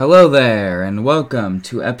Hello there, and welcome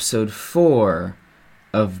to episode 4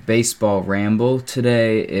 of Baseball Ramble.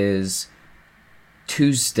 Today is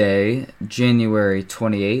Tuesday, January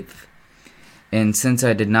 28th, and since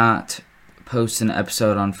I did not post an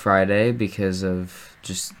episode on Friday because of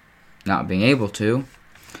just not being able to,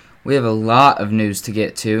 we have a lot of news to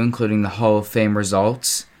get to, including the Hall of Fame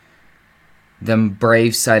results, the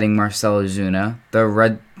Braves signing Marcell Ozuna,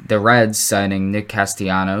 the Reds signing Nick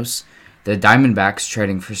Castellanos, the Diamondbacks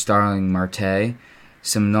trading for Starling Marte,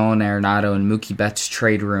 some Nolan Arenado and Mookie Betts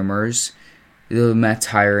trade rumors, the Mets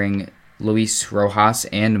hiring Luis Rojas,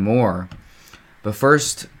 and more. But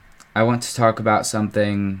first, I want to talk about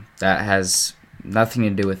something that has nothing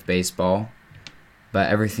to do with baseball,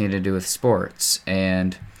 but everything to do with sports,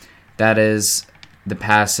 and that is the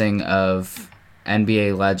passing of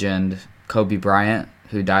NBA legend Kobe Bryant,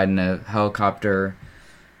 who died in a helicopter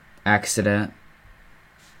accident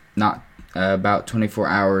not about 24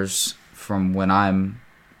 hours from when I'm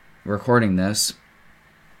recording this.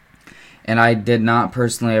 And I did not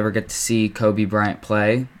personally ever get to see Kobe Bryant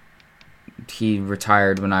play. He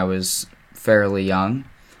retired when I was fairly young.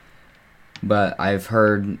 But I've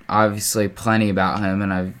heard, obviously, plenty about him,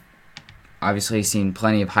 and I've obviously seen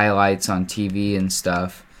plenty of highlights on TV and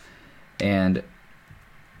stuff. And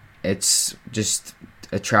it's just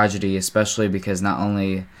a tragedy, especially because not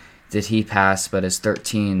only did he pass, but his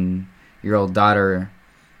 13-year-old daughter,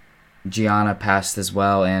 Gianna, passed as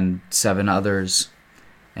well, and 7 others.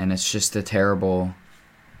 And it's just a terrible,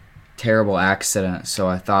 terrible accident. So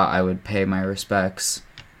I thought I would pay my respects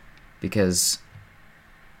because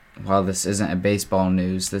while this isn't a baseball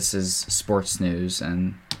news, this is sports news,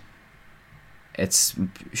 and it's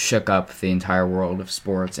shook up the entire world of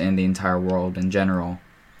sports and the entire world in general.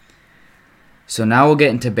 So now we'll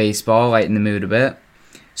get into baseball, lighten the mood a bit.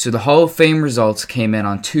 So the Hall of Fame results came in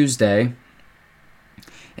on Tuesday,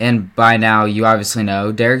 and by now you obviously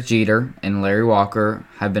know Derek Jeter and Larry Walker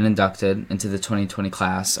have been inducted into the 2020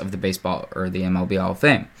 class of the baseball or the MLB Hall of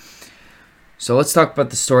Fame. So let's talk about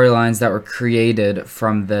the storylines that were created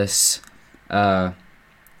from this, from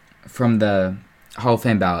the Hall of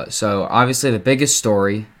Fame ballot. So obviously the biggest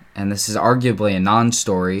story, and this is arguably a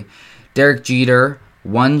non-story, Derek Jeter,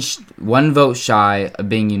 one vote shy of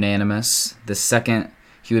being unanimous.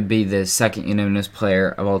 He would be the second unanimous player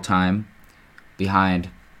of all time, behind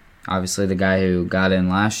obviously the guy who got in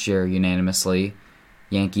last year unanimously,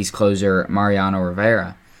 Yankees closer Mariano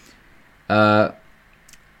Rivera.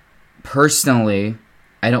 Personally,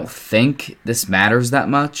 I don't think this matters that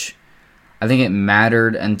much. I think it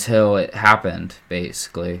mattered until it happened,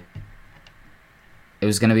 basically. It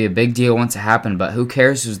was going to be a big deal once it happened, but who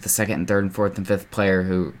cares who's the second and third and fourth and fifth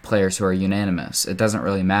players who are unanimous? It doesn't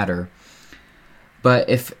really matter. But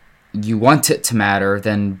if you want it to matter,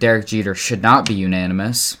 then Derek Jeter should not be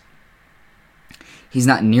unanimous. He's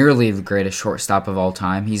not nearly the greatest shortstop of all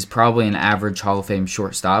time. He's probably an average Hall of Fame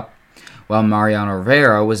shortstop, while Mariano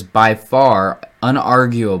Rivera was by far,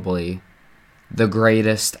 unarguably, the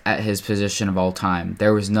greatest at his position of all time.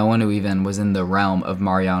 There was no one who even was in the realm of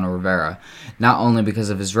Mariano Rivera, not only because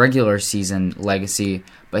of his regular season legacy,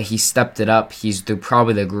 but he stepped it up. He's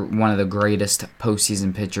probably one of the greatest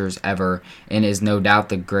postseason pitchers ever, and is no doubt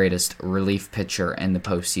the greatest relief pitcher in the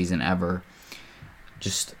postseason ever.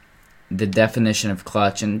 Just the definition of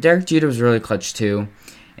clutch, and Derek Jeter was really clutch too,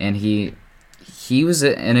 and he was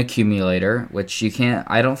an accumulator, which you can't.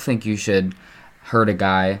 I don't think you should hurt a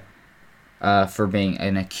guy for being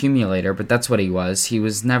an accumulator, but that's what he was. He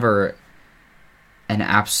was never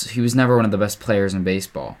he was never one of the best players in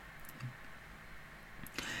baseball.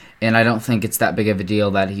 And I don't think it's that big of a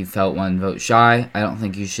deal that he felt one vote shy. I don't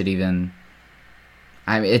think you should even.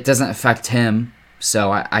 It doesn't affect him,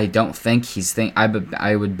 so I don't think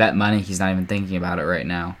I would bet money he's not even thinking about it right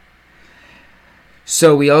now.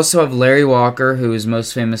 So we also have Larry Walker, who is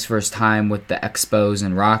most famous for his time with the Expos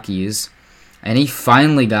and Rockies. And he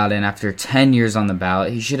finally got in after 10 years on the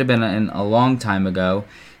ballot. He should have been in a long time ago.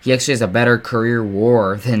 He actually has a better career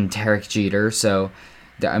WAR than Derek Jeter. So,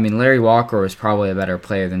 Larry Walker was probably a better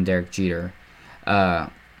player than Derek Jeter.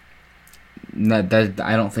 I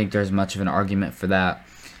don't think there's much of an argument for that.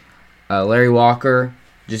 Larry Walker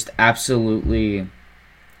just absolutely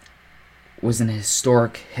was an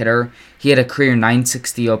historic hitter. He had a career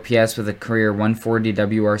 960 OPS with a career 140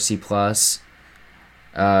 WRC+.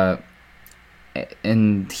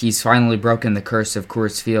 And he's finally broken the curse of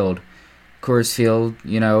Coors Field. Coors Field,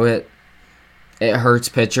 it hurts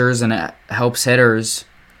pitchers and it helps hitters,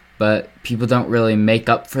 but people don't really make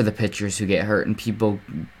up for the pitchers who get hurt, and people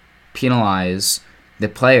penalize the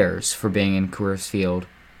players for being in Coors Field.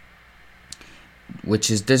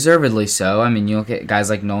 which is deservedly so. I mean, you look at guys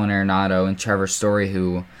like Nolan Arenado and Trevor Story,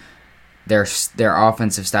 who their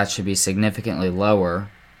offensive stats should be significantly lower,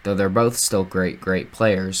 though they're both still great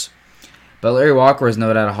players. But Larry Walker was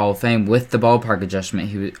noted out of Hall of Fame with the ballpark adjustment.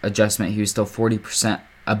 He was still 40%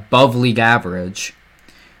 above league average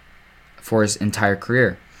for his entire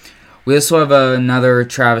career. We also have another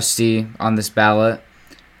travesty on this ballot.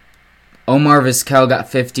 Omar Vizquel got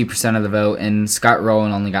 50% of the vote, and Scott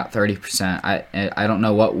Rowland only got 30%. I don't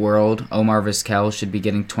know what world Omar Vizquel should be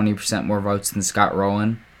getting 20% more votes than Scott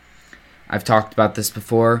Rowland. I've talked about this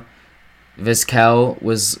before. Vizquel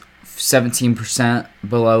was 17%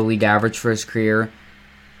 below league average for his career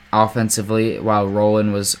offensively, while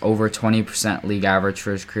Rowland was over 20% league average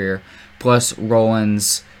for his career. Plus,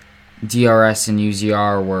 Rowland's DRS and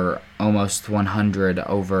UZR were almost 100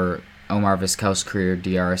 over Omar Vizquel's career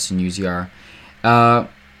DRS and UZR.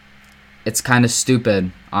 It's kind of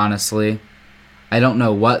stupid, honestly. I don't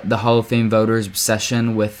know what the Hall of Fame voters'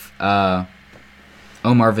 obsession with Omar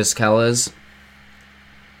Vizquel is.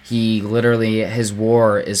 He literally, his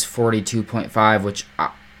WAR is 42.5, which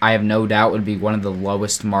I have no doubt would be one of the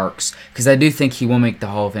lowest marks, because I do think he will make the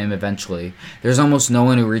Hall of Fame eventually. There's almost no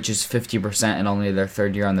one who reaches 50% in only their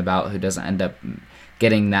third year on the ballot who doesn't end up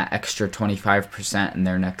getting that extra 25% in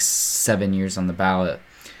their next 7 years on the ballot.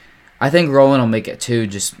 I think Rowland will make it too,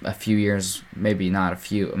 just a few years, maybe not a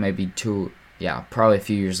few, maybe two, probably a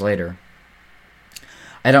few years later.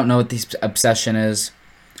 I don't know what this obsession is.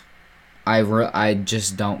 I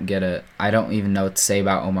just don't get it. I don't even know what to say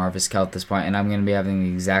about Omar Vizquel at this point, and I'm going to be having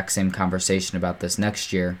the exact same conversation about this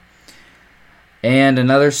next year. And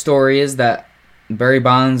another story is that Barry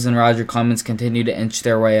Bonds and Roger Clemens continue to inch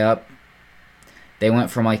their way up. They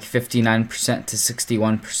went from like 59% to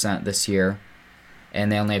 61% this year,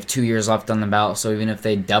 and they only have 2 years left on the ballot, so even if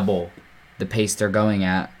they double the pace they're going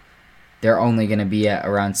at, they're only going to be at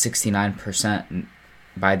around 69%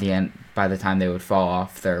 by the time they would fall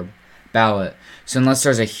off their ballot. So unless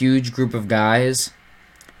there's a huge group of guys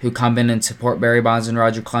who come in and support Barry Bonds and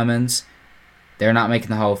Roger Clemens, they're not making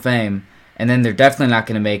the Hall of Fame. And then they're definitely not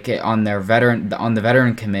going to make it on the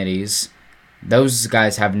veteran committees. Those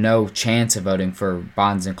guys have no chance of voting for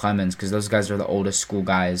Bonds and Clemens because those guys are the oldest school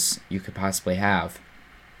guys you could possibly have.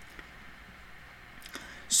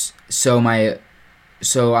 So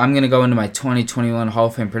I'm going to go into my 2021 Hall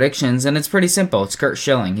of Fame predictions, and it's pretty simple. It's Curt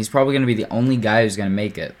Schilling. He's probably going to be the only guy who's going to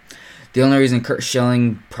make it. The only reason Curt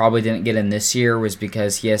Schilling probably didn't get in this year was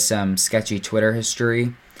because he has some sketchy Twitter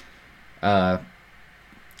history. Not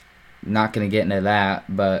going to get into that,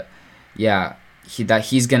 but yeah,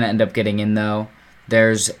 he's going to end up getting in, though.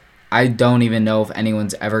 I don't even know if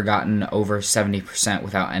anyone's ever gotten over 70%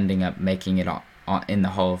 without ending up making it in the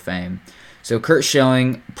Hall of Fame. So Curt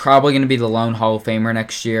Schilling, probably going to be the lone Hall of Famer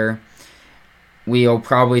next year. We'll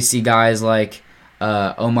probably see guys like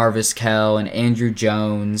Omar Vizquel and Andruw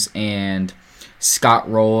Jones and Scott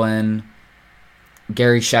Rowland,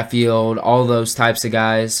 Gary Sheffield, all those types of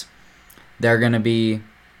guys. They're going to be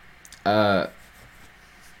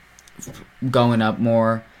going up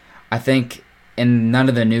more. I think, and none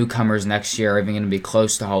of the newcomers next year are even going to be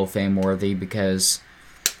close to Hall of Fame worthy because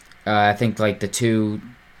I think like the two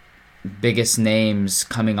biggest names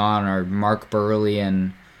coming on are Mark Burley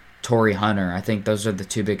and Torrey Hunter. I think those are the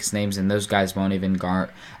two biggest names, and those guys won't even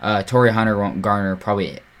Torrey Hunter won't garner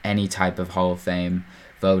probably any type of Hall of Fame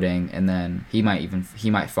voting, and then he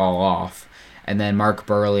might fall off. And then Mark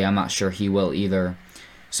Burley, I'm not sure he will either.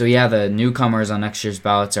 So yeah, the newcomers on next year's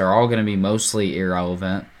ballots are all going to be mostly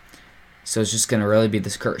irrelevant. So it's just going to really be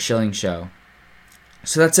this Curt Schilling show.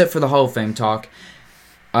 So that's it for the Hall of Fame talk.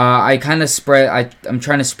 I'm trying to spread out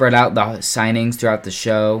the signings throughout the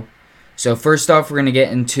show. So first off, we're going to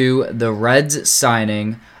get into the Reds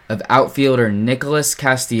signing of outfielder Nicholas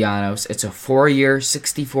Castellanos. It's a 4-year,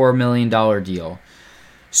 $64 million deal.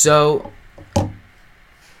 So,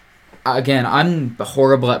 again, I'm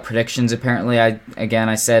horrible at predictions, apparently.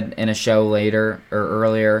 I said in a show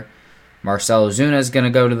earlier, Marcell Ozuna is going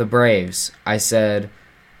to go to the Braves. I said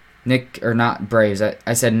I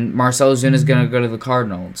said Marcell Ozuna is going to go to the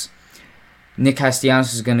Cardinals. Nick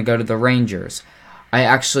Castellanos is going to go to the Rangers. I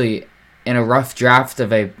actually, in a rough draft of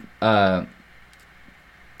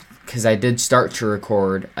because I did start to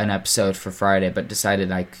record an episode for Friday, but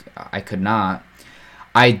decided I could not.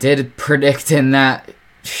 I did predict in that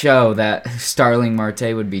show that Starling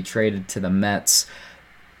Marte would be traded to the Mets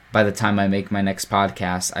by the time I make my next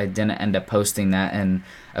podcast. I didn't end up posting that, and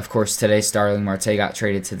of course today Starling Marte got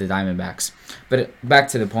traded to the Diamondbacks. But back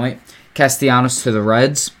to the point, Castellanos to the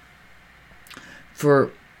Reds.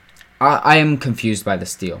 I am confused by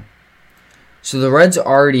this deal. So the Reds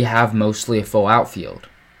already have mostly a full outfield.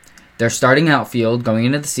 Their starting outfield going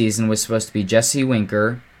into the season was supposed to be Jesse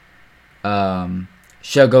Winker, Shogo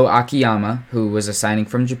Akiyama, who was a signing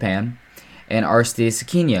from Japan, and Aristides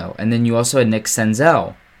Aquino. And then you also had Nick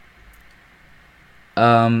Senzel.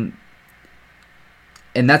 And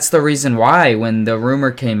that's the reason why when the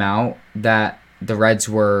rumor came out that the Reds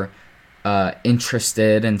were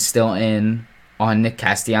interested and still in on Nick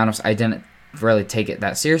Castellanos, I didn't really take it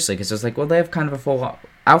that seriously because it was like, well, they have kind of a full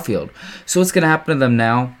outfield. So what's going to happen to them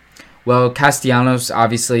now? Well, Castellanos,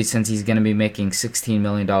 obviously, since he's going to be making $16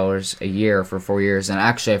 million a year for 4 years, and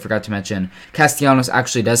actually, I forgot to mention, Castellanos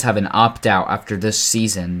actually does have an opt-out after this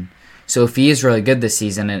season. So if he is really good this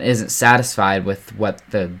season and isn't satisfied with what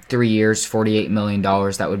the 3 years, $48 million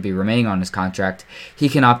that would be remaining on his contract, he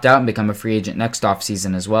can opt out and become a free agent next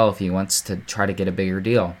offseason as well if he wants to try to get a bigger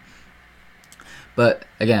deal. But,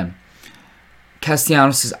 again,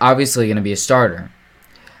 Castellanos is obviously going to be a starter.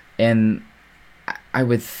 And I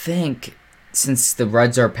would think, since the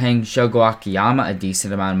Reds are paying Shogo Akiyama a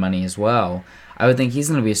decent amount of money as well, I would think he's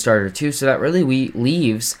going to be a starter too. So that really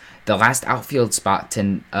leaves the last outfield spot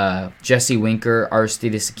to Jesse Winker,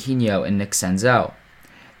 Aristides Aquino, and Nick Senzel.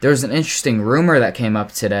 There's an interesting rumor that came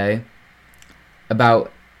up today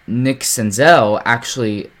about Nick Senzel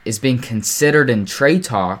actually is being considered in trade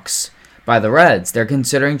talks by the Reds. They're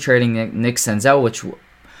considering trading Nick Senzel, which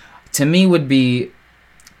to me would be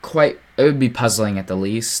it would be puzzling at the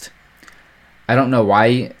least. I don't know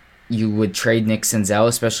why you would trade Nick Senzel,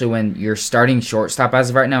 especially when your starting shortstop as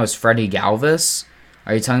of right now is Freddie Galvis.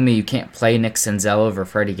 Are you telling me you can't play Nick Senzel over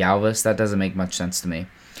Freddie Galvis? That doesn't make much sense to me.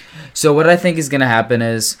 So what I think is going to happen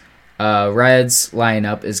is Reds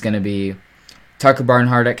lineup is going to be Tucker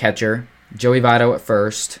Barnhart at catcher, Joey Votto at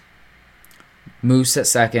first, Moose at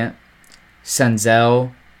second,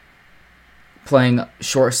 Senzel playing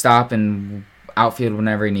shortstop and outfield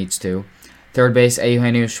whenever he needs to. Third base,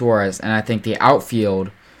 Eugenio Suarez. And I think the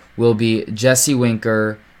outfield will be Jesse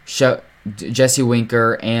Winker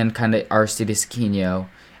and kind of Aristides Aquino.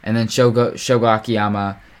 And then Shogo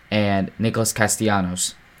Akiyama and Nicholas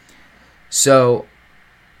Castellanos. So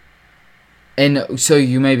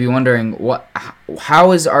you may be wondering,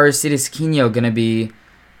 how is Aristides Aquino going to be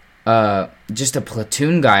just a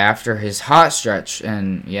platoon guy after his hot stretch?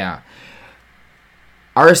 And yeah,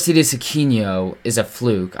 Aristides Aquino is a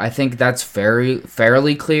fluke. I think that's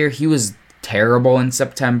fairly clear. He was terrible in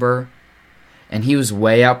September, and he was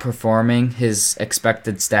way outperforming his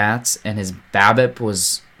expected stats, and his BABIP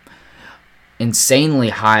was insanely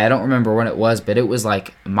high. I don't remember when it was, but it was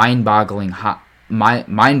like mind-bogglingly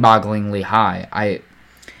high.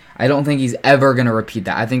 I don't think he's ever going to repeat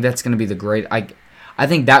that. I think that's going to be the great... I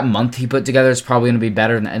think that month he put together is probably going to be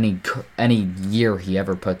better than any year he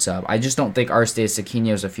ever puts up. I just don't think Aristides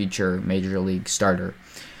Aquino is a future Major League starter.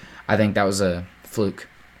 I think that was a fluke.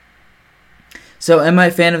 So am I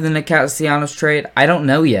a fan of the Nick Castellanos trade? I don't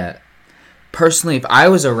know yet. Personally, if I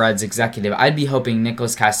was a Reds executive, I'd be hoping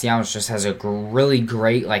Nicholas Castellanos just has a really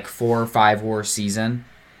great 4 or 5 WAR season.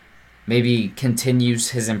 Maybe continues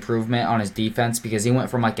his improvement on his defense because he went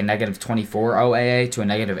from a negative 24 OAA to a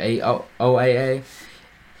negative 8 OAA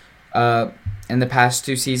in the past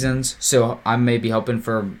 2 seasons. So I'm maybe hoping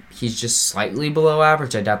for he's just slightly below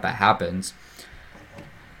average. I doubt that happens.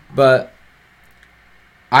 But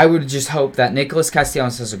I would just hope that Nicholas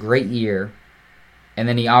Castellanos has a great year and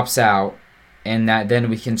then he opts out and that then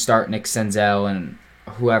we can start Nick Senzel and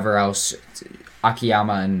whoever else,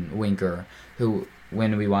 Akiyama and Winker,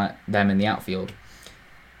 when we want them in the outfield.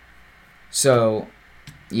 So,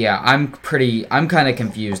 yeah, I'm kind of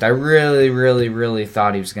confused. I really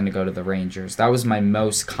thought he was going to go to the Rangers. That was my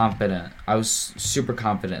most confident. I was super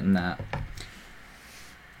confident in that.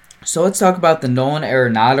 So let's talk about the Nolan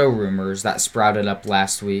Arenado rumors that sprouted up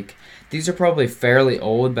last week. These are probably fairly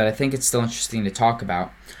old, but I think it's still interesting to talk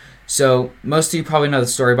about. So most of you probably know the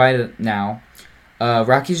story by now.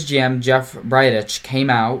 Rockies GM Jeff Bridich came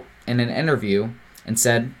out in an interview and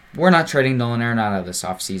said, we're not trading Nolan Arenado this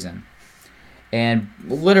offseason. And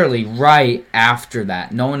literally right after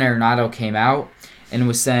that, Nolan Arenado came out and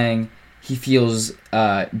was saying he feels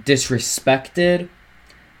disrespected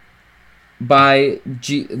by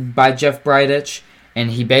Jeff Bridich.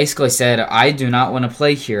 And he basically said, I do not want to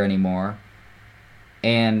play here anymore.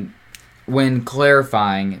 And when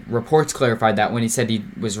clarifying, reports clarified that when he said he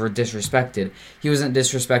was disrespected, he wasn't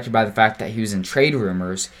disrespected by the fact that he was in trade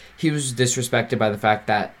rumors. He was disrespected by the fact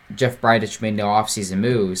that Jeff Bridich made no offseason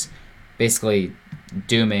moves, basically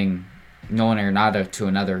dooming Nolan Arenado to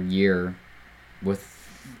another year with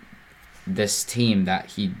this team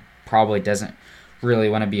that he probably doesn't really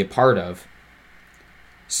want to be a part of.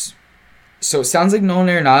 So it sounds like Nolan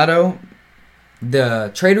Arenado,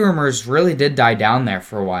 the trade rumors really did die down there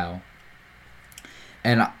for a while.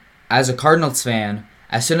 And as a Cardinals fan,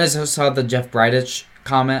 as soon as I saw the Jeff Bridich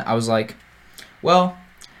comment, I was like, well,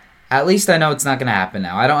 at least I know it's not going to happen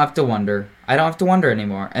now. I don't have to wonder. I don't have to wonder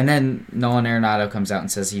anymore. And then Nolan Arenado comes out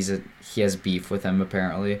and says he has beef with him,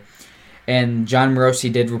 apparently. And John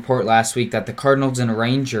Morosi did report last week that the Cardinals and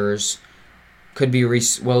Rangers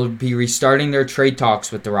will be restarting their trade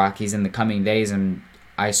talks with the Rockies in the coming days, and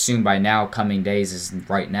I assume by now coming days is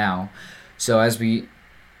right now. So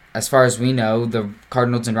as far as we know, the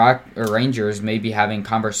Cardinals and Rangers may be having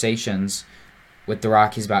conversations with the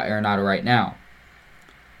Rockies about Arenado right now.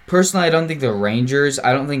 Personally, I don't think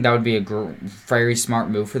that would be a very smart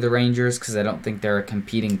move for the Rangers because I don't think they're a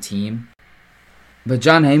competing team. But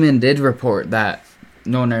John Heyman did report that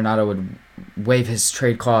Nolan Arenado would waive his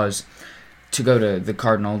trade clause to go to the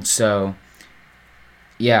Cardinals. So,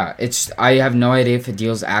 yeah, I have no idea if a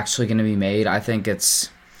deal's actually going to be made. I think it's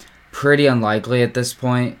pretty unlikely at this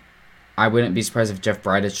point. I wouldn't be surprised if Jeff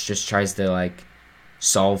Bridich just tries to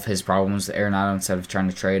solve his problems with Arenado instead of trying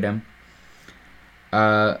to trade him.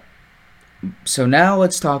 So now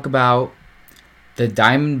let's talk about the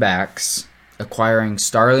Diamondbacks acquiring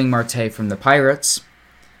Starling Marte from the Pirates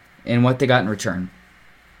and what they got in return.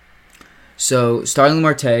 So Starling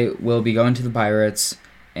Marte will be going to the Pirates,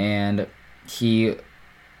 and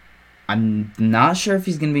I'm not sure if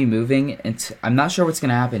he's going to be moving. I'm not sure what's going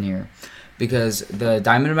to happen here because the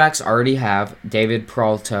Diamondbacks already have David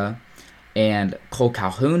Peralta and Cole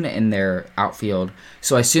Calhoun in their outfield.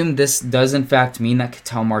 So I assume this does in fact mean that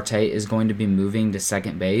Ketel Marte is going to be moving to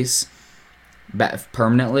second base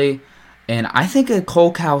permanently. And I think a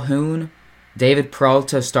Cole Calhoun, David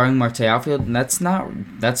Peralta, Starling Marte outfield, that's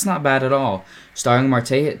not bad at all. Starling Marte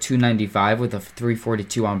hit .295 with a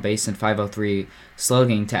 .342 on base and .503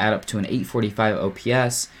 slugging to add up to an .845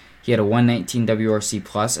 OPS. He had a .119 WRC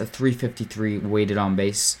plus, a .353 weighted on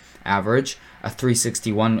base average, a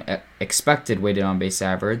 .361 expected weighted on base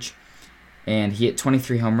average, and he hit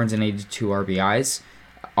 23 home runs and 82 RBIs.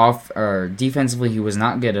 Defensively, he was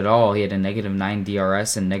not good at all. He had a -9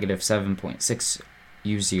 DRS and -7.6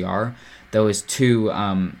 UZR, though his 2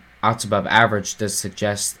 outs above average does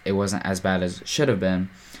suggest it wasn't as bad as it should have been.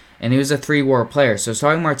 And he was a 3-WAR player, so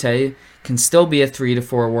Starling Marte can still be a 3 to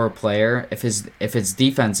 4 WAR player if his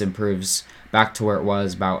defense improves back to where it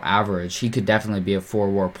was about average. He could definitely be a 4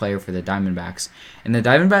 WAR player for the Diamondbacks. And the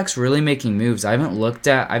Diamondbacks really making moves. I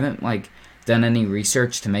haven't done any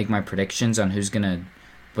research to make my predictions on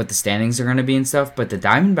what the standings are gonna be and stuff, but the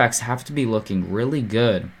Diamondbacks have to be looking really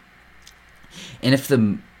good.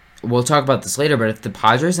 And we'll talk about this later, but if the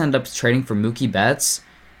Padres end up trading for Mookie Betts,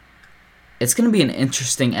 it's going to be an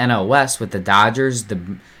interesting NL West with the Dodgers,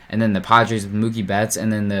 and then the Padres with Mookie Betts,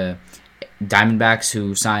 and then the Diamondbacks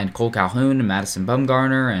who signed Cole Calhoun and Madison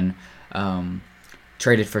Bumgarner and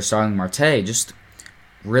traded for Starling Marte. Just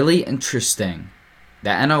really interesting. The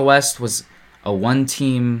NL West was a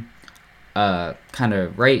one-team kind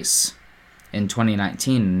of race in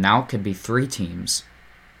 2019, and now it could be 3 teams.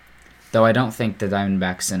 Though I don't think the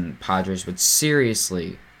Diamondbacks and Padres would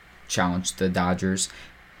seriously challenge the Dodgers.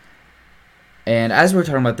 And as we're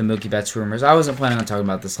talking about the Mookie Betts rumors, I wasn't planning on talking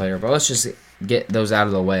about this later, but let's just get those out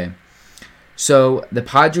of the way. So the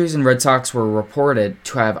Padres and Red Sox were reported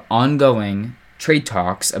to have ongoing trade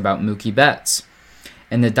talks about Mookie Betts.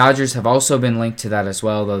 And the Dodgers have also been linked to that as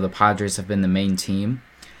well, though the Padres have been the main team.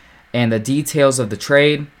 And the details of the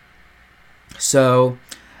trade. So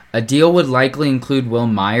a deal would likely include Will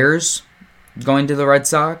Myers going to the Red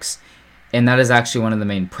Sox, and that is actually one of the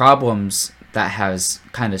main problems that has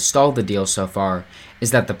kind of stalled the deal so far,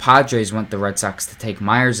 is that the Padres want the Red Sox to take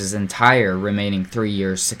Myers' entire remaining 3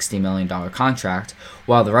 years, $60 million contract,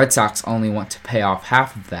 while the Red Sox only want to pay off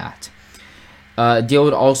half of that. A deal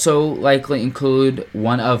would also likely include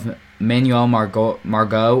one of Manuel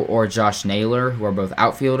Margot or Josh Naylor, who are both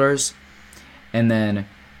outfielders, and then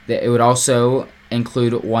it would also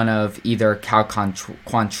include one of either Cal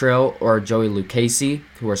Quantrill or Joey Lucchesi,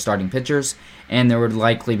 who are starting pitchers, and there would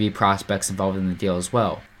likely be prospects involved in the deal as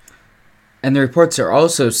well. And the reports are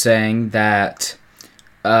also saying that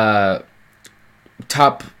the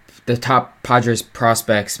top Padres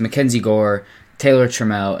prospects, Mackenzie Gore, Taylor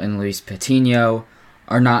Trammell, and Luis Patino,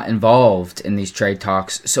 are not involved in these trade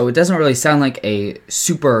talks, so it doesn't really sound like a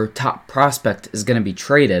super top prospect is going to be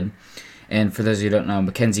traded. And for those of you who don't know,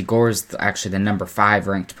 Mackenzie Gore is actually the number 5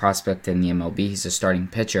 ranked prospect in the MLB. He's a starting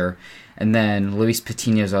pitcher. And then Luis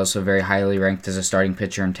Patino is also very highly ranked as a starting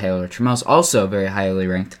pitcher, and Taylor Trammell is also very highly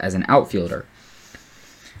ranked as an outfielder.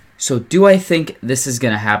 So do I think this is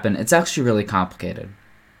going to happen? It's actually really complicated.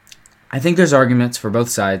 I think there's arguments for both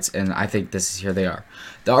sides, and I think here they are.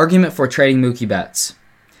 The argument for trading Mookie Betts.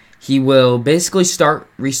 He will basically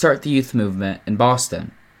restart the youth movement in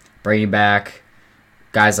Boston, bringing back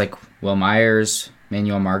guys like Will Myers,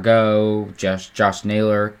 Manuel Margot, Josh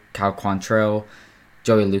Naylor, Cal Quantrill,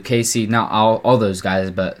 Joey Lucchesi. Not all those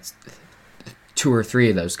guys, but 2 or 3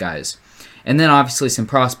 of those guys. And then obviously some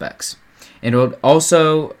prospects. And it would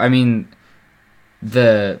also,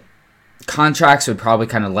 the contracts would probably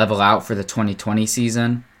kind of level out for the 2020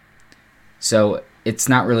 season. So it's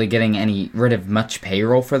not really getting rid of much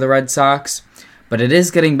payroll for the Red Sox. But it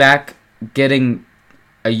is getting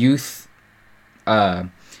a youth, a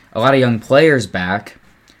lot of young players back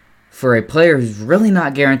for a player who's really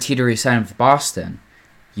not guaranteed to resign with Boston.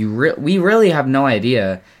 We really have no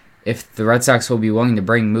idea if the Red Sox will be willing to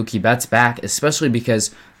bring Mookie Betts back, especially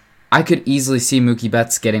because I could easily see Mookie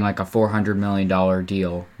Betts getting like a $400 million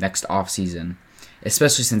deal next offseason,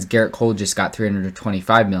 especially since Garrett Cole just got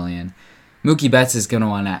 $325 million. Mookie Betts is going to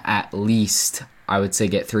want to at least, I would say,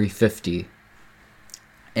 get $350.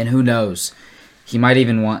 And who knows? He might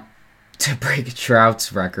even want to break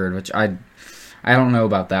Trout's record, which I don't know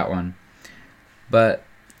about that one. But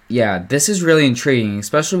yeah, this is really intriguing,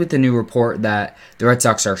 especially with the new report that the Red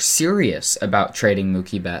Sox are serious about trading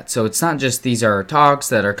Mookie Betts. So it's not just these are talks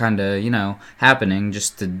that are kind of, happening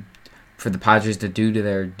just for the Padres to do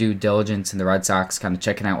their due diligence and the Red Sox kind of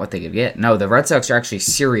checking out what they could get. No, the Red Sox are actually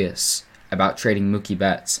serious about trading Mookie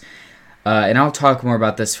Betts. And I'll talk more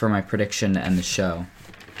about this for my prediction to end the show.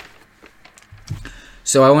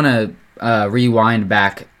 So I want to rewind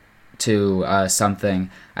back to something.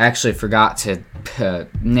 I actually forgot to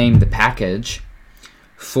name the package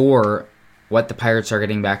for what the Pirates are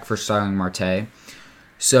getting back for Starling Marte.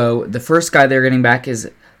 So the first guy they're getting back is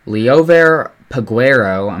Liover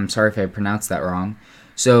Peguero. I'm sorry if I pronounced that wrong.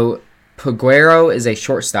 So Peguero is a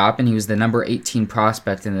shortstop, and he was the number 18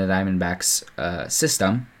 prospect in the Diamondbacks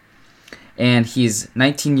system. And he's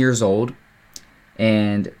 19 years old,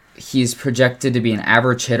 and he's projected to be an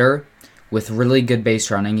average hitter with really good base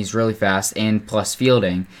running. He's really fast and plus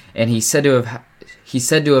fielding, and he's said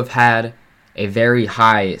to have had a very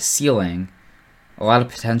high ceiling, a lot of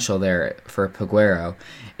potential there for Peguero.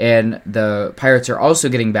 And the Pirates are also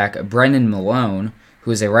getting back Brennan Malone,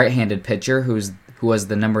 who is a right-handed pitcher who was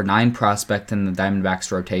the number 9 prospect in the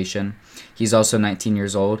Diamondbacks rotation. He's also 19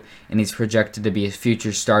 years old, and he's projected to be a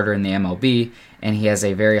future starter in the MLB, and he has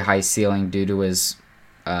a very high ceiling due to his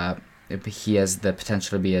he has the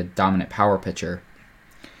potential to be a dominant power pitcher.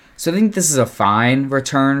 So I think this is a fine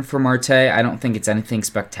return for Marte. I don't think it's anything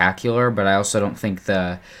spectacular, but I also don't think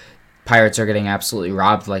the Pirates are getting absolutely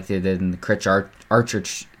robbed like they did in the Critch Archer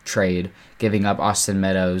trade, giving up Austin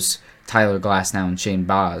Meadows, Tyler Glasnow, and Shane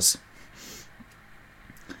Baz.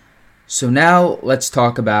 So now let's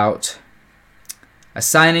talk about a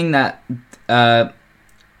signing that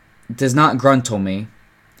does not gruntle me.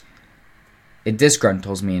 It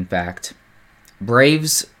disgruntles me, in fact.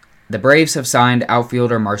 The Braves have signed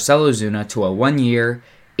outfielder Marcell Ozuna to a 1-year,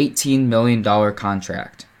 $18 million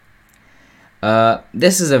contract.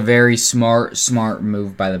 This is a very smart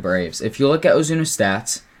move by the Braves. If you look at Ozuna's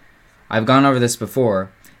stats, I've gone over this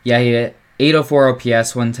before. Yeah, he had 804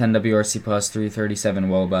 OPS, 110 WRC+, 337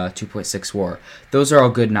 WOBA, 2.6 WAR. Those are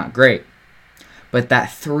all good, not great. But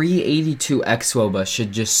that 382 xWOBA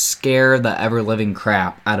should just scare the ever-living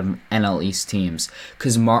crap out of NL East teams.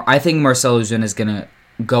 Because I think Marcell Ozuna is going to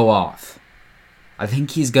go off. I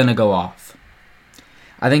think he's going to go off.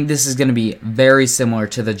 I think this is going to be very similar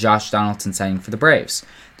to the Josh Donaldson signing for the Braves.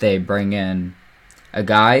 They bring in a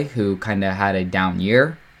guy who kind of had a down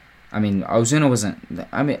year. Ozuna wasn't...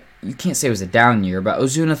 you can't say it was a down year, but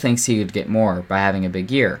Ozuna thinks he could get more by having a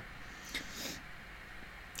big year.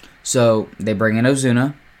 So they bring in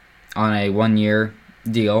Ozuna on a 1-year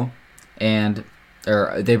deal,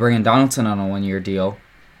 or they bring in Donaldson on a 1-year deal,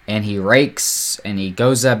 and he rakes and he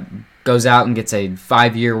goes out and gets a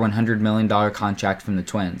 5-year, $100 million contract from the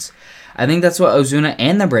Twins. I think that's what Ozuna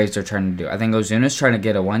and the Braves are trying to do. I think Ozuna's trying to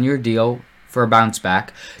get a 1-year deal for a bounce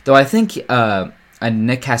back, though I think a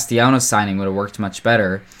Nick Castellanos signing would have worked much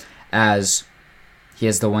better, as he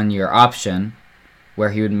has the 1-year option,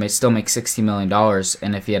 where he would still make $60 million,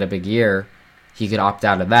 and if he had a big year, he could opt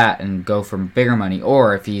out of that and go for bigger money.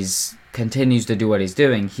 Or if he continues to do what he's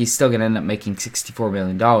doing, he's still going to end up making $64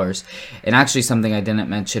 million. And actually something I didn't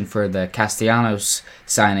mention for the Castellanos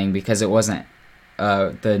signing, because it wasn't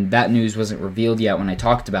that news wasn't revealed yet when I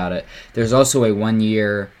talked about it. There's also a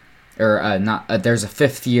 1-year, there's a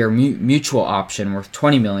 5th-year mutual option worth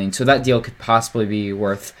 $20 million, so that deal could possibly be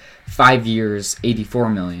worth 5 years,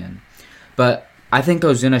 $84 million. But I think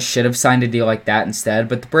Ozuna should have signed a deal like that instead,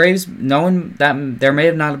 but the Braves, knowing that there may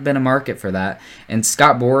have not been a market for that, and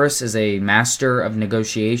Scott Boras is a master of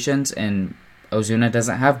negotiations, and Ozuna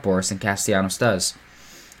doesn't have Boras, and Castellanos does.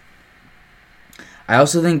 I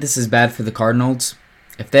also think this is bad for the Cardinals.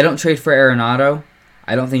 If they don't trade for Arenado,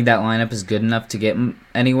 I don't think that lineup is good enough to get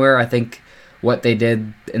anywhere. I think what they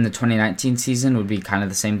did in the 2019 season would be kind of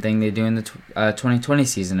the same thing they do in the 2020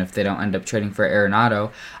 season if they don't end up trading for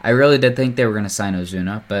Arenado. I really did think they were going to sign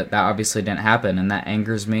Ozuna, but that obviously didn't happen, and that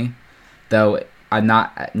angers me. Though I'm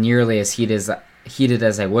not nearly as heated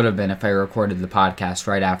as I would have been if I recorded the podcast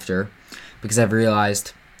right after, because I've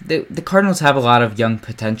realized the Cardinals have a lot of young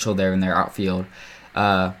potential there in their outfield,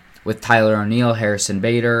 with Tyler O'Neill, Harrison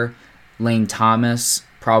Bader, Lane Thomas,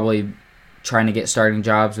 probably trying to get starting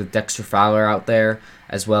jobs with Dexter Fowler out there,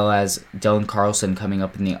 as well as Dylan Carlson coming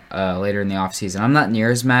up in the later in the offseason. I'm not near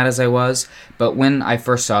as mad as I was, but when I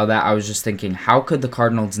first saw that, I was just thinking, how could the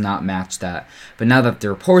Cardinals not match that? But now that the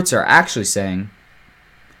reports are actually saying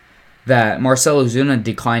that Marcell Ozuna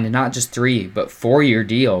declined not just 3, but 4-year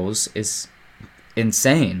deals is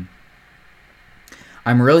insane.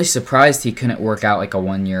 I'm really surprised he couldn't work out like a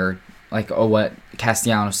 1-year, like what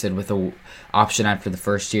Castellanos did with a option after the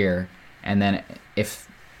first year. And then if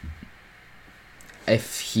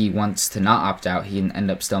he wants to not opt out, he can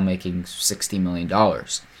end up still making $60 million.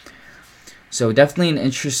 So definitely an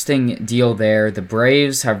interesting deal there. The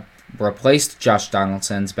Braves have replaced Josh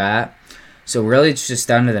Donaldson's bat. So really it's just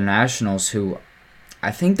down to the Nationals, who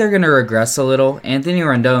I think they're going to regress a little. Anthony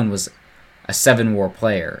Rendon was a 7-WAR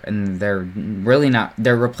player, and they're really not.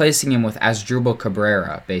 They're replacing him with Asdrubal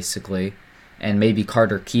Cabrera, basically. And maybe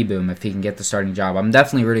Carter Kieboom if he can get the starting job. I'm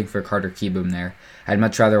definitely rooting for Carter Kieboom there. I'd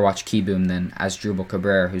much rather watch Kieboom than Asdrubal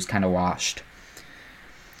Cabrera, who's kind of washed.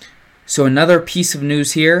 So another piece of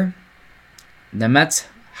news here. The Mets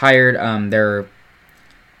hired their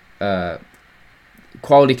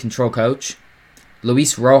quality control coach,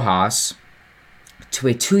 Luis Rojas, to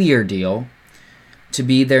a 2-year deal to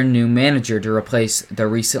be their new manager to replace the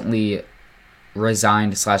recently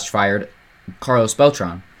resigned/fired Carlos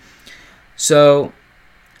Beltran. So,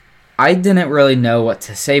 I didn't really know what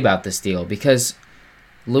to say about this deal because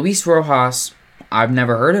Luis Rojas, I've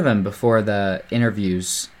never heard of him before the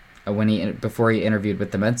interviews, before he interviewed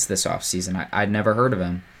with the Mets this offseason. I'd never heard of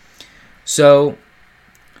him. So,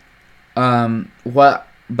 but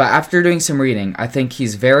after doing some reading, I think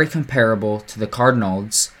he's very comparable to the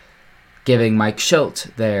Cardinals giving Mike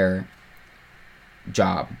Shildt their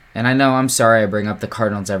job. And I know, I'm sorry I bring up the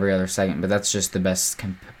Cardinals every other segment, but that's just the best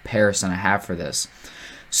comparison I have for this.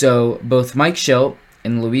 So both Mike Shildt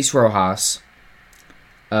and Luis Rojas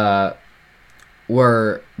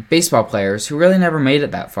were baseball players who really never made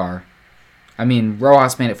it that far. I mean,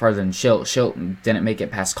 Rojas made it farther than Shildt. Shildt didn't make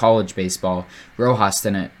it past college baseball. Rojas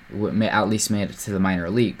at least made it to the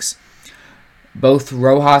minor leagues. Both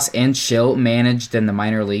Rojas and Shildt managed in the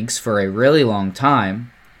minor leagues for a really long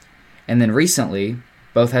time. And then recently,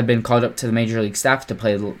 both had been called up to the major league staff to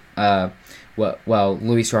play.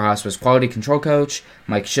 Luis Rojas was quality control coach.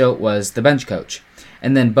 Mike Shildt was the bench coach.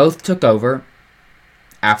 And then both took over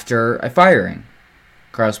after a firing.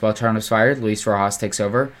 Carlos Beltran was fired. Luis Rojas takes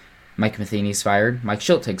over. Mike Matheny's fired. Mike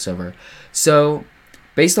Shildt takes over. So,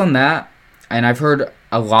 based on that, and I've heard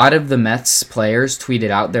a lot of the Mets players tweeted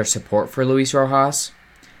out their support for Luis Rojas.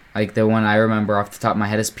 Like, the one I remember off the top of my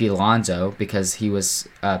head is Pete Alonso, because he was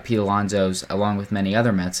Pete Alonso's, along with many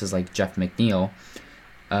other Mets, is like Jeff McNeil.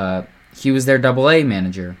 He was their Double-A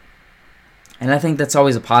manager. And I think that's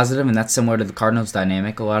always a positive, and that's similar to the Cardinals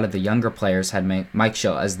dynamic. A lot of the younger players had Mike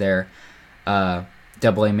Shildt as their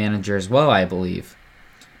Double-A manager as well, I believe,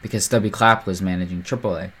 because Stubby Clapp was managing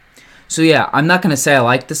Triple-A. So yeah, I'm not going to say I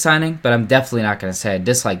like the signing, but I'm definitely not going to say I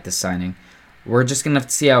dislike the signing. We're just going to have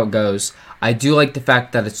to see how it goes. I do like the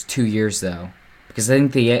fact that it's 2 years, though, because I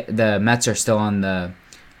think the Mets are still on the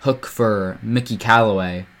hook for Mickey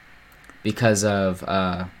Callaway because of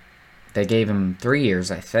they gave him 3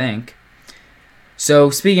 years, I think. So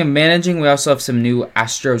speaking of managing, we also have some new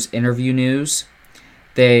Astros interview news.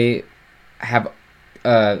 They have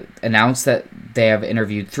announced that they have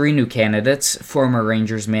interviewed 3 new candidates: former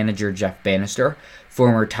Rangers manager Jeff Bannister,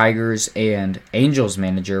 former Tigers and Angels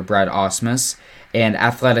manager Brad Ausmus, and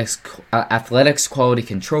athletics quality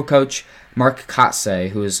control coach Mark Kotsay,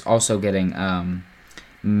 who is also getting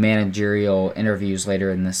managerial interviews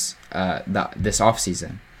later in this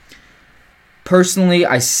offseason. Personally,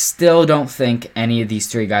 I still don't think any of these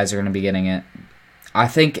 3 guys are going to be getting it. I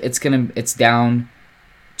think it's down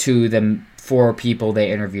to the 4 people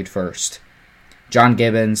they interviewed first: John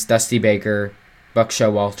Gibbons, Dusty Baker, Buck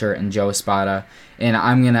Showalter, and Joe Espada. And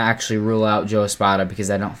I'm going to actually rule out Joe Espada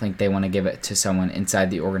because I don't think they want to give it to someone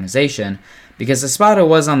inside the organization, because Espada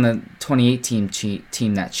was on the 2018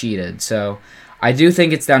 team that cheated. So I do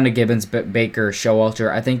think it's down to Gibbons, Baker,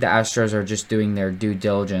 Showalter. I think the Astros are just doing their due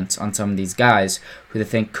diligence on some of these guys who they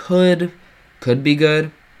think could be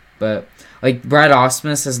good. But like Brad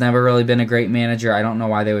Ausmus has never really been a great manager. I don't know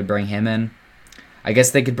why they would bring him in. I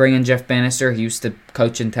guess they could bring in Jeff Bannister. He used to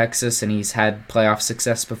coach in Texas, and he's had playoff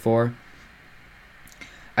success before.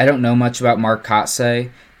 I don't know much about Mark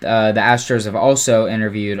Kotsay. The Astros have also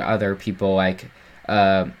interviewed other people like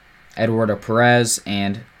Eduardo Perez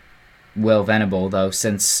and Will Venable, though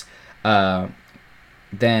since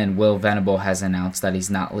then Will Venable has announced that he's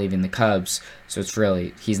not leaving the Cubs, so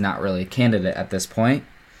he's not really a candidate at this point.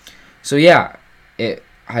 So yeah,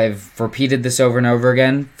 I've repeated this over and over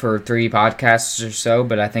again for 3 podcasts or so,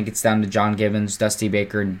 but I think it's down to John Gibbons, Dusty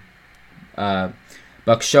Baker, and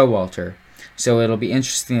Buck Showalter. So it'll be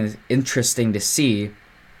interesting to see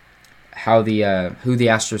how who the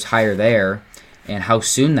Astros hire there and how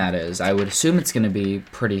soon that is. I would assume it's going to be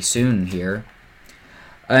pretty soon here.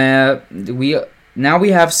 We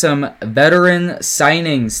have some veteran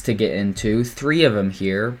signings to get into, 3 of them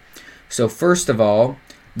here. So first of all,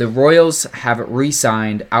 the Royals have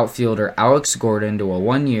re-signed outfielder Alex Gordon to a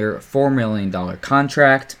 1-year, $4 million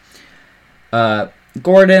contract.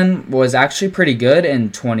 Gordon was actually pretty good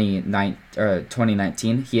in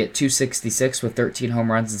 2019. He hit .266 with 13 home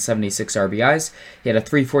runs and 76 RBIs. He had a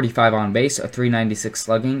 .345 on base, a .396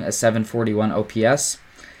 slugging, a .741 OPS,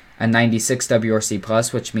 a 96 WRC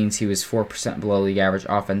plus, which means he was 4% below league average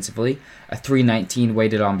offensively, a .319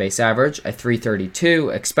 weighted on base average, a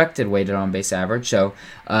 .332 expected weighted on base average. So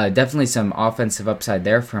definitely some offensive upside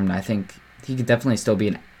there for him. I think he could definitely still be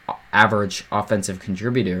an average offensive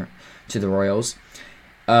contributor to the Royals.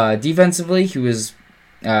 Defensively, he was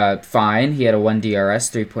fine. He had a 1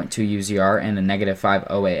 DRS, 3.2 UZR, and a -5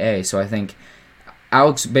 OAA. So I think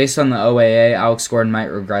based on the OAA, Alex Gordon might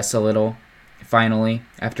regress a little finally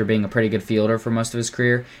after being a pretty good fielder for most of his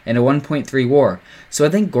career, and a 1.3 WAR. So I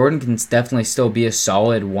think Gordon can definitely still be a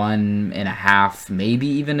solid 1.5, maybe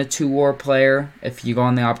even a 2 WAR player if you go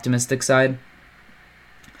on the optimistic side.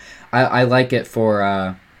 I like it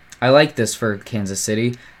for I like this for Kansas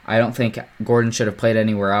City. I don't think Gordon should have played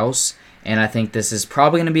anywhere else, and I think this is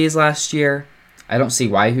probably going to be his last year. I don't see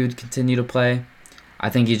why he would continue to play. I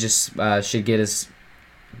think he just should get his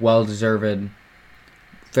well-deserved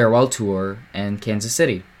farewell tour in Kansas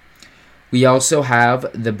City. We also have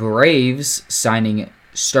the Braves signing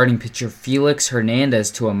starting pitcher Felix Hernandez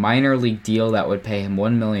to a minor league deal that would pay him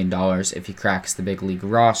 $1 million if he cracks the big league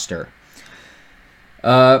roster.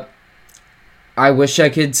 I wish I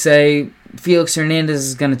could say Felix Hernandez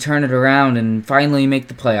is going to turn it around and finally make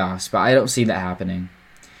the playoffs, but I don't see that happening.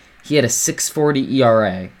 He had a 6.40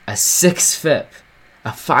 ERA, a 6 FIP,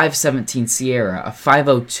 a 5.17 SIERA, a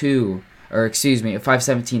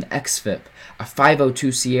 5.17 xFIP, a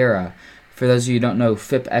 5.02 SIERA. For those of you who don't know,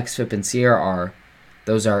 FIP, xFIP, and SIERA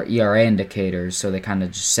those are ERA indicators, so they kind of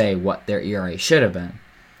just say what their ERA should have been.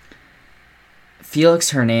 Felix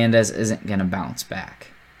Hernandez isn't going to bounce back.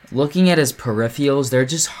 Looking at his peripherals, they're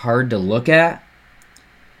just hard to look at.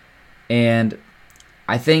 And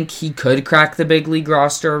I think he could crack the big league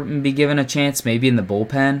roster and be given a chance, maybe in the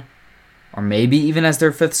bullpen, or maybe even as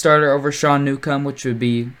their 5th starter over Sean Newcomb, which would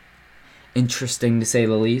be interesting to say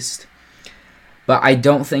the least. But I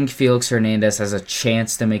don't think Felix Hernandez has a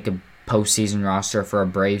chance to make a postseason roster for a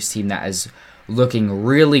Braves team that is looking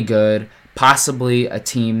really good, possibly a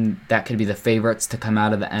team that could be the favorites to come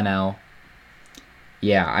out of the NL.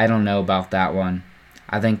 Yeah, I don't know about that one.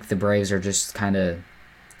 I think the Braves are just kind of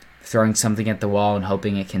throwing something at the wall and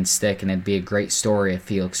hoping it can stick, and it'd be a great story if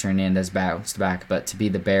Felix Hernandez bounced back, but to be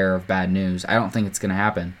the bearer of bad news, I don't think it's going to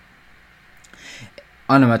happen.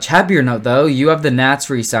 On a much happier note, though, you have the Nats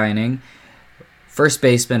re-signing first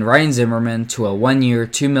baseman Ryan Zimmerman to a 1-year,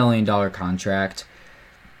 $2 million contract.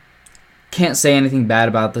 Can't say anything bad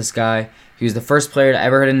about this guy. He was the first player to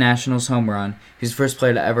ever hit a Nationals home run. He was the first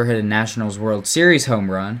player to ever hit a Nationals World Series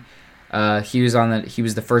home run. He was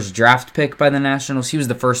the first draft pick by the Nationals. He was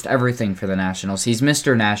the first everything for the Nationals. He's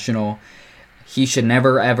Mr. National. He should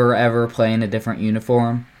never, ever, ever play in a different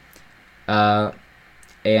uniform.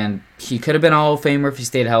 And he could have been a Hall of Famer if he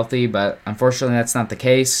stayed healthy, but unfortunately that's not the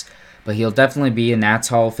case. But he'll definitely be a Nats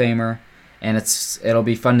Hall of Famer, and it'll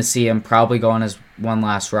be fun to see him probably go on his one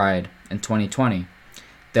last ride in 2020.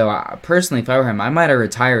 Though, personally, if I were him, I might have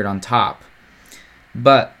retired on top.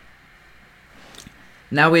 But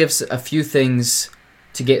now we have a few things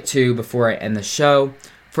to get to before I end the show.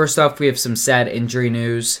 First off, we have some sad injury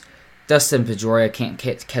news. Dustin Pedroia can't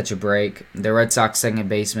catch a break. The Red Sox second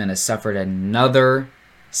baseman has suffered another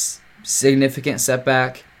significant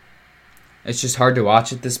setback. It's just hard to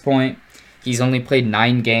watch at this point. He's only played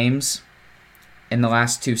 9 games in the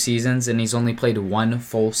last 2 seasons, and he's only played 1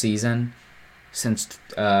 full season since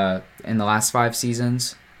in the last 5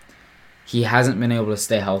 seasons. He hasn't been able to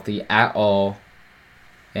stay healthy at all,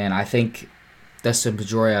 and I think Dustin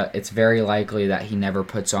Pedroia, it's very likely that he never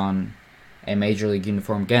puts on a Major League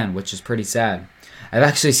uniform again, which is pretty sad. I've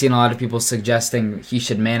actually seen a lot of people suggesting he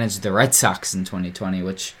should manage the Red Sox in 2020,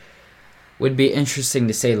 which would be interesting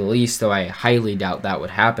to say the least, though I highly doubt that would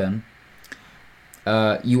happen.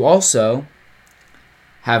 You also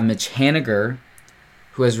have Mitch Haniger,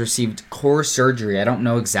 who has received core surgery. I don't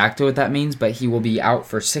know exactly what that means, but he will be out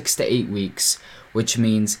for 6 to 8 weeks, which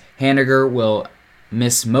means Haniger will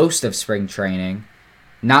miss most of spring training.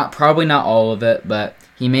 Probably not all of it, but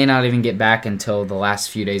he may not even get back until the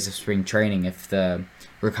last few days of spring training if the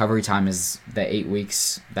recovery time is the 8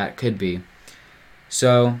 weeks that could be.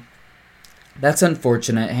 So that's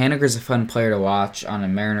unfortunate. Haniger's a fun player to watch on a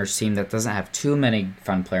Mariners team that doesn't have too many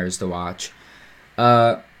fun players to watch.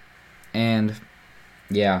 And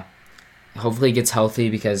yeah, hopefully he gets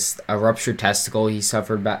healthy because a ruptured testicle he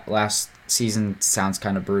suffered last season sounds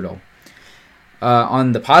kind of brutal.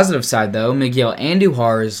 On the positive side, though, Miguel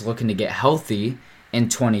Andujar is looking to get healthy in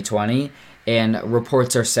 2020, and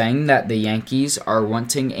reports are saying that the Yankees are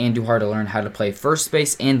wanting Andujar to learn how to play first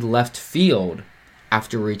base and left field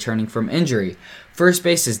after returning from injury. First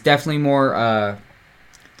base is definitely more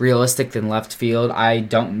realistic than left field. I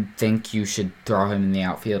don't think you should throw him in the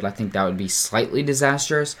outfield. I think that would be slightly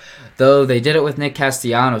disastrous, though they did it with Nick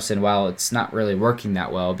Castellanos, and while it's not really working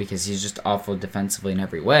that well because he's just awful defensively in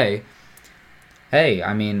every way, hey,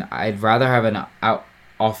 I mean, I'd rather have an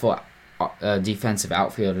awful defensive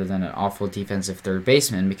outfielder than an awful defensive third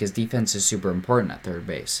baseman because defense is super important at third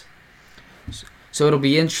base. So it'll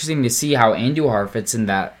be interesting to see how Andujar fits in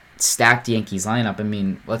that stacked Yankees lineup. I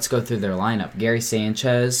mean, let's go through their lineup. Gary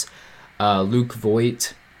Sanchez, Luke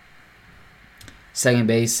Voit, second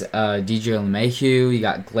base, DJ LeMahieu. You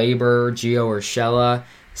got Glaber, Gio Urshela,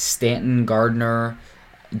 Stanton, Gardner,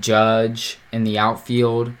 Judge in the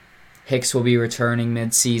outfield. Hicks will be returning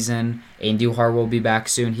mid-season. Andujar will be back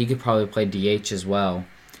soon. He could probably play DH as well.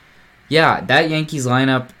 Yeah, that Yankees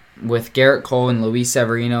lineup with Garrett Cole and Luis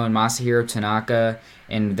Severino and Masahiro Tanaka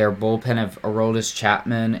and their bullpen of Aroldis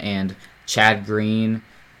Chapman and Chad Green.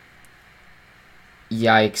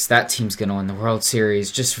 Yikes, that team's going to win the World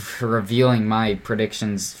Series. Just for revealing my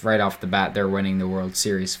predictions right off the bat, they're winning the World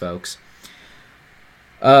Series, folks.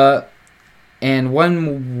 And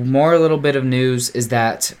one more little bit of news is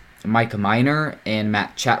that Mike Minor and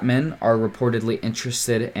Matt Chapman are reportedly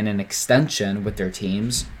interested in an extension with their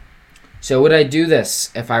teams. So would I do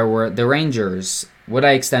this if I were the Rangers? Would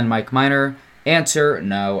I extend Mike Minor? Answer,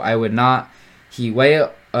 no, I would not. He way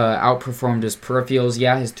outperformed his peripherals.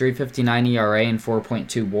 Yeah, his 3.59 ERA and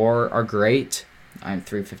 4.2 WAR are great.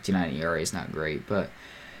 3.59 ERA is not great, but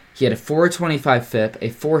he had a 4.25 FIP, a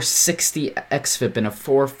 4.60 xFIP, and a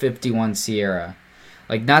 4.51 SIERA.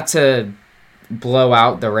 Like, not to blow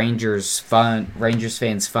out the Rangers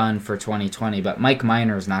fans' fun for 2020, but Mike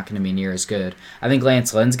Minor is not going to be near as good. I think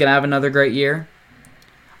Lance Lynn's going to have another great year.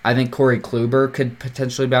 I think Corey Kluber could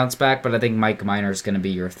potentially bounce back, but I think Mike Minor is going to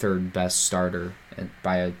be your third best starter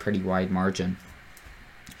by a pretty wide margin.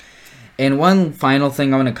 And one final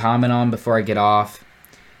thing I want to comment on before I get off.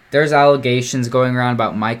 There's allegations going around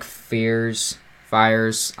about Mike Fiers.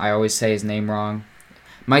 I always say his name wrong.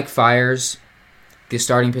 Mike Fiers, the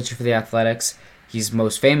starting pitcher for the Athletics. He's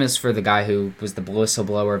most famous for the guy who was the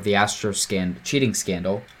whistleblower of the Astros cheating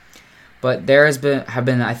scandal. But there have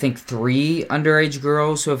been I think 3 underage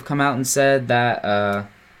girls who have come out and said that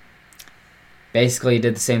basically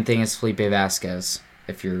did the same thing as Felipe Vasquez,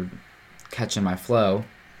 if you're catching my flow.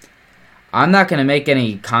 I'm not going to make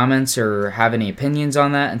any comments or have any opinions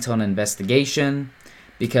on that until an investigation,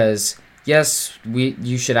 because yes,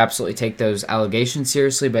 you should absolutely take those allegations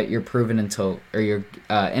seriously, but you're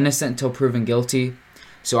innocent until proven guilty.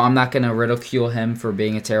 So I'm not going to ridicule him for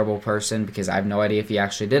being a terrible person because I have no idea if he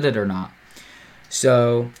actually did it or not.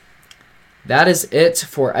 So that is it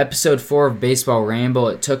for episode 4 of Baseball Ramble.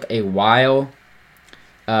 It took a while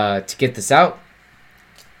to get this out.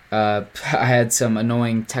 I had some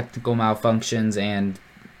annoying technical malfunctions and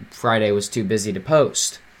Friday was too busy to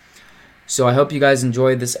post. So I hope you guys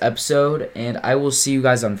enjoyed this episode, and I will see you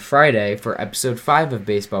guys on Friday for episode 5 of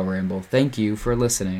Baseball Ramble. Thank you for listening.